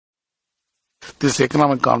This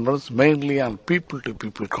economic conference mainly on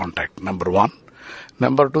people-to-people contact, number one.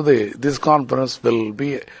 Number two, this conference will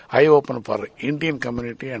be eye-open for Indian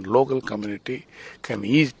community and local community can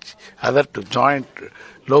each other to join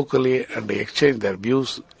locally and exchange their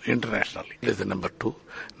views internationally. This is number two.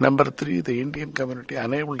 Number three, the Indian community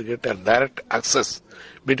unable to get a direct access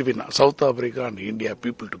between South Africa and India,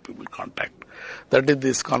 people-to-people contact. That is,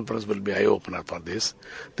 this conference will be eye-opener for this.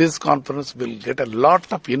 This conference will get a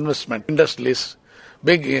lot of investment. Industrialists,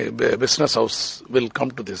 big business house will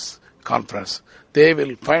come to this conference. They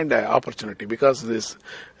will find an opportunity because this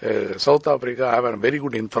South Africa have a very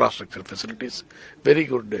good infrastructure facilities, very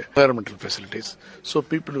good environmental facilities. So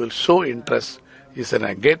people will show interest. It's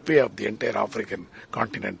a gateway of the entire African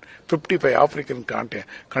continent. 55 African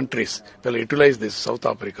countries will utilize this South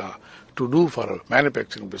Africa to do for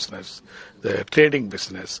manufacturing business, the trading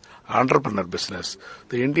business, entrepreneur business.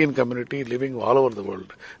 The Indian community living all over the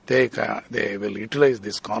world, they will utilize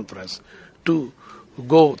this conference to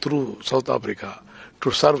go through South Africa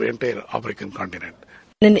to serve the entire African continent.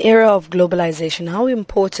 In an era of globalization, how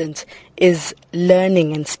important is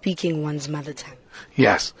learning and speaking one's mother tongue?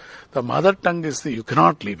 Yes, the mother tongue is you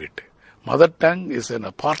cannot leave it. Mother tongue is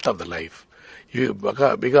a part of the life.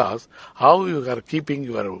 Because how you are keeping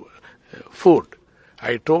your food.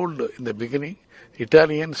 I told in the beginning,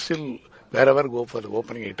 Italians still wherever go for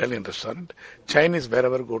opening Italian restaurant, Chinese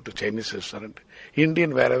wherever go to Chinese restaurant,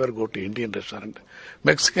 Indian wherever go to Indian restaurant,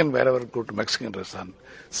 Mexican wherever go to Mexican restaurant.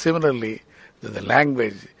 Similarly, the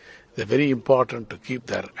language is very important to keep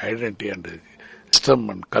their identity and system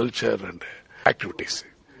and culture and activities.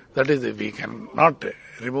 That is, we cannot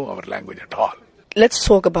remove our language at all. Let's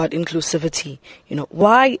talk about inclusivity.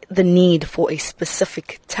 Why the need for a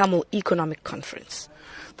specific Tamil economic conference?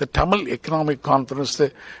 The Tamil Economic Conference,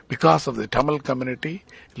 because of the Tamil community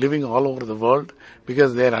living all over the world,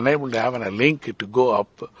 because they are unable to have a link to go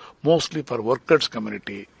up, mostly for workers'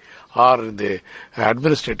 community or in the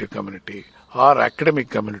administrative community or academic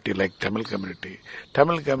community like Tamil community.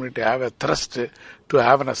 Tamil community have a thrust to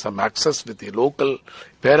have some access with the local,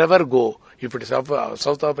 wherever go. If it is South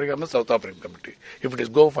Africa, South African community. If it is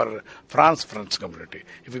go for France community.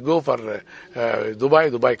 If you go for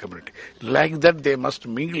Dubai community. Like that, they must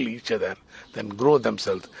mingle each other, then grow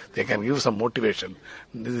themselves. They can give some motivation.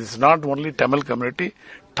 This is not only Tamil community,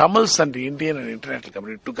 Tamils and Indian and international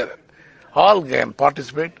community together. All can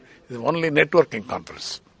participate. It is only networking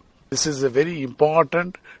conference. This is very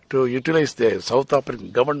important to utilize the South African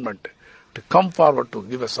government to come forward to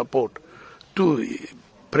give a support to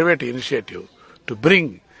private initiative to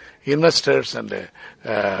bring investors and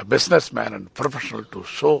businessmen and professionals to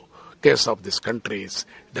show case of this country's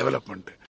development.